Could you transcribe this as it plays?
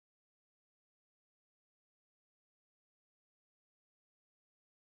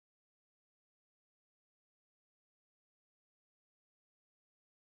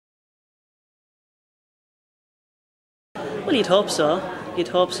Well, you'd hope so. You'd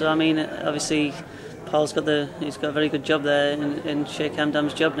hope so. I mean, obviously, he's got a very good job there in Sheikh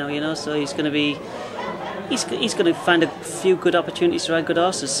Hamdan's job now. So he's going to be. He's going to find a few good opportunities to ride good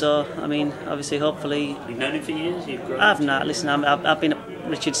horses. So I mean, obviously, hopefully. You've known him for years. You've grown. I've not. Listen, I've been at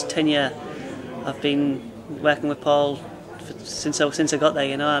Richard's 10 year. I've been working with Paul since I got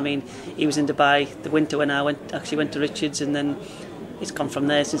there. I mean, he was in Dubai the winter when I went to Richards, and then he's come from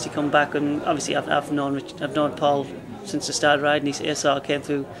there since he come back. And obviously, I've known Paul since I started riding. He sort of came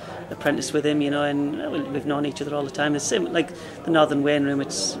through apprentice with him, and we've known each other all the time. It's same like the Northern Weighing Room.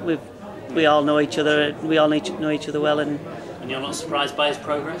 We all know each other. We all know each other well. And you're not surprised by his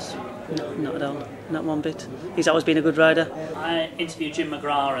progress? No, not at all. Not one bit. He's always been a good rider. I interviewed Jim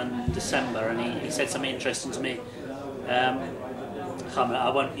McGrath in December, and he said something interesting to me. I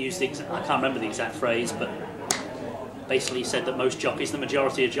won't use I can't remember the exact phrase, but basically he said that most jockeys, the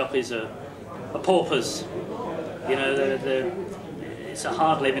majority of jockeys, are paupers. It's a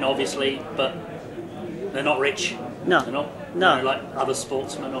hard living, obviously, but they're not rich. No, they're not. No, like other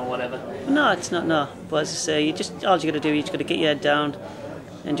sportsmen or whatever. No, it's not. No, but as I say, all you got to do, you just got to get your head down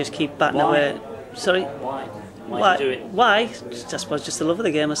and just keep batting away. Sorry. Why do you do it? Why? I suppose just the love of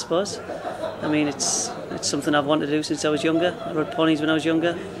the game. I suppose. I mean, it's something I've wanted to do since I was younger. I rode ponies when I was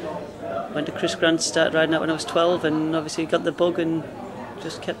younger. Went to Chris Grant, started riding out when I was 12, and obviously got the bug and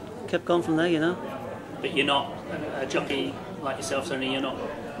just kept going from there. But you're not a jockey like yourself, Tony. You're not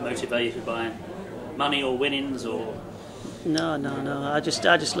motivated by money or winnings or. No. I just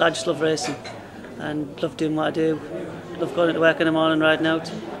love racing, and love doing what I do. Love going to work in the morning, riding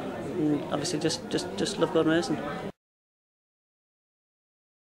out, and obviously just love going racing.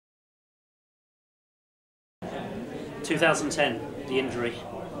 ...2010, the injury.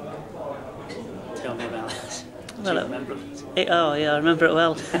 Tell me about that. Do you remember it? I remember it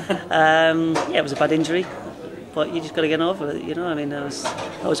well. It was a bad injury, but you just got to get over it. I mean, I was.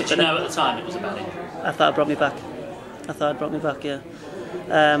 Did you know at the time it was a bad injury? I thought it brought me back. Yeah.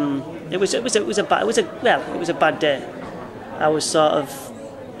 It was a bad day. I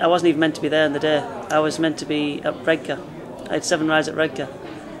wasn't even meant to be there on the day. I was meant to be at Redcar. I had 7 rides at Redcar,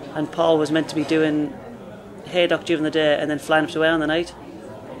 and Paul was meant to be doing Haydock during the day and then flying up to Ayr on the night.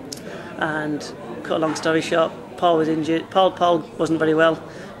 And cut a long story short, Paul was injured. Paul wasn't very well,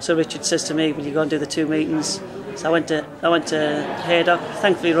 so Richard says to me, "Will you go and do the 2 meetings?" So I went to Haydock.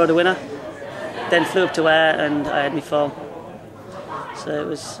 Thankfully, rode a winner. Then flew up to Ayr and I had me fall. So it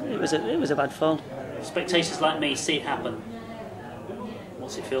was a bad fall. Spectators like me see it happen.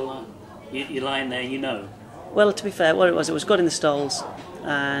 What's it feel like? You're lying there, Well, to be fair, what it was good in the stalls,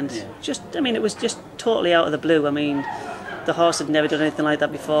 and it was just totally out of the blue. I mean, the horse had never done anything like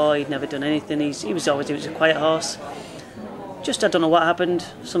that before. He'd never done anything. He was a quiet horse. Just I don't know what happened.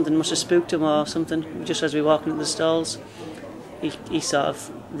 Something must have spooked him or something. Just as we were walking into the stalls, he sort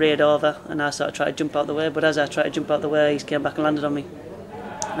of reared over, and I sort of tried to jump out the way. But as I tried to jump out the way, he came back and landed on me,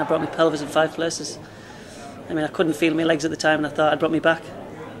 and I brought my pelvis in 5 places. I mean, I couldn't feel my legs at the time, and I thought I'd brought me back.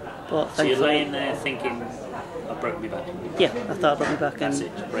 But so you're laying there thinking, I broke me back. Yeah, I thought I broke me back. That's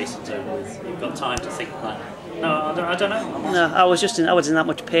it. Racing's over with. You've got time to think like. No, I don't know. No, I was in that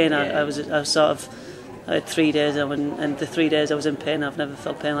much pain. Yeah. I had 3 days, and the 3 days I was in pain. I've never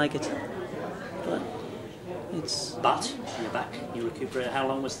felt pain like it. But you're back. You recuperated. How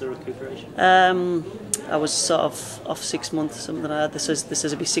long was the recuperation? I was sort of off 6 months, something like that. This says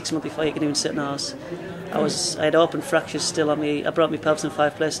it'd be 6 months before you can even sit in a horse. I had open fractures still on me. I brought my pelvis in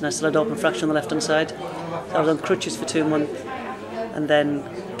 5 places, and I still had open fracture on the left hand side. So I was on crutches for 2 months, and then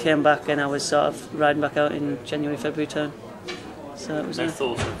came back, and I was sort of riding back out in January, February time. So it was no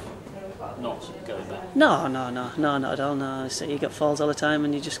thought of not going back. No, not at all. No, so you get falls all the time,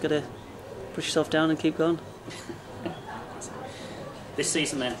 and you just got to push yourself down and keep going. This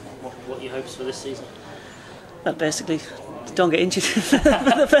season, then, what are your hopes for this season? Well, basically, don't get injured for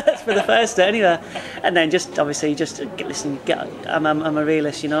the first anyway, and then I'm a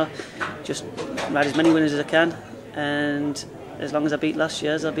realist, just ride as many winners as I can, and as long as I beat last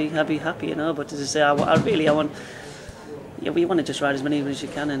year's, I'll be happy, But as I say, we want to just ride as many winners as you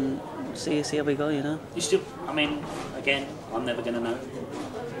can and see how we go, You still, again, I'm never going to know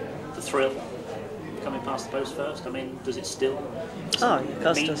the thrill. Coming past the post first, does it still? Oh, of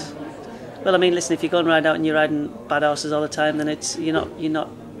course it does. Well, listen, if you go and ride out and you're riding bad horses all the time, then it's not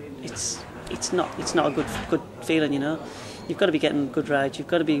a good feeling, You've got to be getting good rides. You've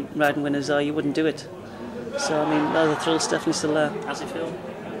got to be riding winners, or you wouldn't do it. So the thrill's definitely still there. How's it feel?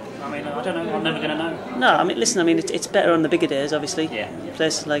 I don't know. I'm never going to know. No, listen. It's better on the bigger days, obviously. Yeah.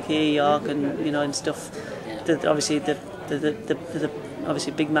 Places like here, York, and and stuff. Yeah. Obviously the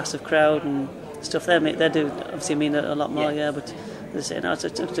obviously big massive crowd, and stuff. They do obviously mean a lot more, yeah. But as I say, no, it's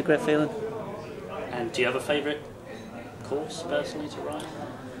a great feeling. And do you have a favourite course personally to ride?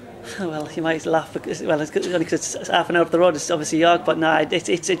 Well, you might laugh because only because it's half an hour up the road. It's obviously York, but no,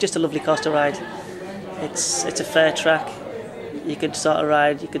 it's just a lovely course to ride. It's a fair track. You could sort of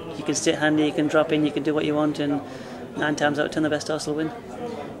ride. You can sit handy. You can drop in. You can do what you want, and 9 times out of 10, the best horse will win.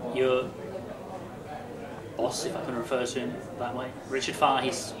 Your boss, if I can refer to him that way, Richard Farr,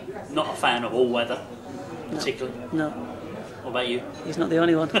 he's not a fan of all weather, particularly. No. What about you? He's not the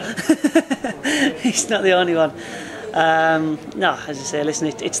only one. He's not the only one. No, as I say, listen,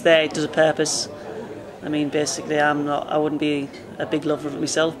 it's there. It does a purpose. I mean, basically, I wouldn't be a big lover of it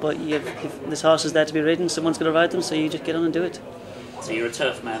myself, but there's horses there to be ridden. Someone's going to ride them, so you just get on and do it. So you're a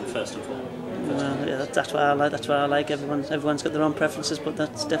turf man first and foremost. Well, yeah, that's what I like. That's what I like. Everyone's got their own preferences, but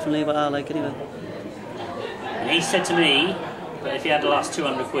that's definitely what I like anyway. And he said to me that if he had the last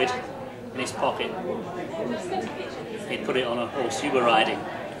 200 quid in his pocket, he'd put it on a horse you were riding.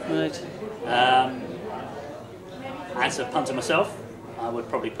 Right. As a punter myself, I would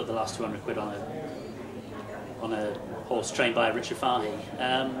probably put the last 200 quid on a horse trained by Richard Farr.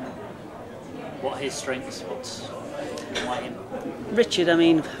 What are his strengths? Why him? Richard, I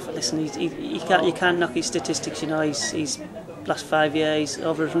mean, listen, you can't knock his statistics. You know, he's last 5 years, he's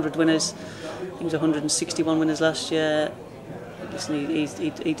over 100 winners. He was 161 winners last year. Listen,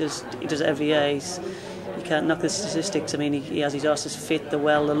 he does it every year. You can't knock the statistics. I mean, he has his horses fit, they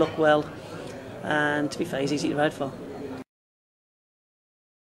look well, and to be fair, he's easy to ride for.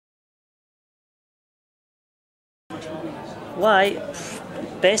 Why?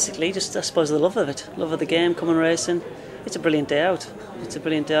 Basically, just I suppose the love of it, love of the game, coming racing. It's a brilliant day out. It's a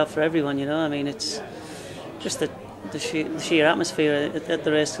brilliant day out for everyone, you know. I mean, it's just the sheer atmosphere at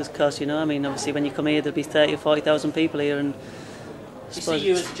the race course, you know. I mean, obviously, when you come here, there'll be 30 or 40,000 people here, and you see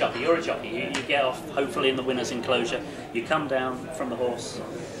you as a jockey. You're a jockey. You get off, hopefully, in the winner's enclosure. You come down from the horse,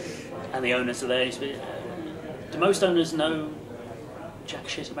 and the owners are there. Do most owners know jack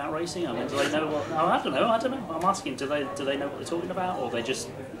shit about racing? I mean, do they know what? Oh, I don't know. I'm asking. Do they know what they're talking about, or are they just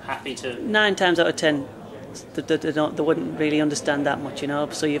happy to? 9 times out of 10, they wouldn't really understand that much, you know.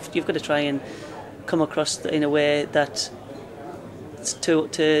 So you've got to try and come across in a way that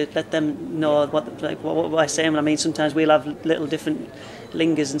to let them know what I say. I mean, sometimes we'll have little different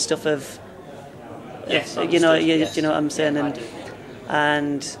lingers and stuff of, yes, you know what I'm saying, yeah,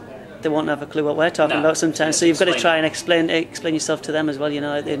 and they won't have a clue what we're talking about sometimes. So you've got to try and explain yourself to them as well, you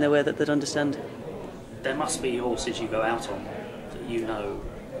know, in a way that they'd understand. There must be horses you go out on that you know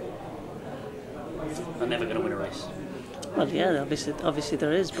are never going to win a race. Well, yeah, obviously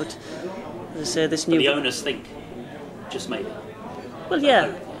there is, but as I say, this new. But the owners think just maybe. Well,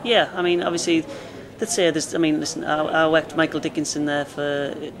 yeah. I mean, obviously, let's say this. I mean, listen, I worked Michael Dickinson there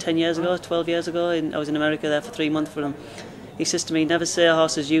for 10 years ago, 12 years ago. I was in America there for 3 months for him. He says to me, "Never say a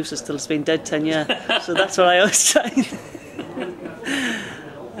horse is useless till it's been dead 10 years." So that's what I always try.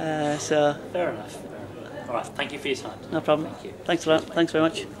 Fair enough. All right. Thank you for your time. No problem. Thank you. Thanks a lot. Thanks very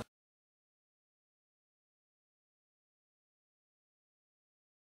much.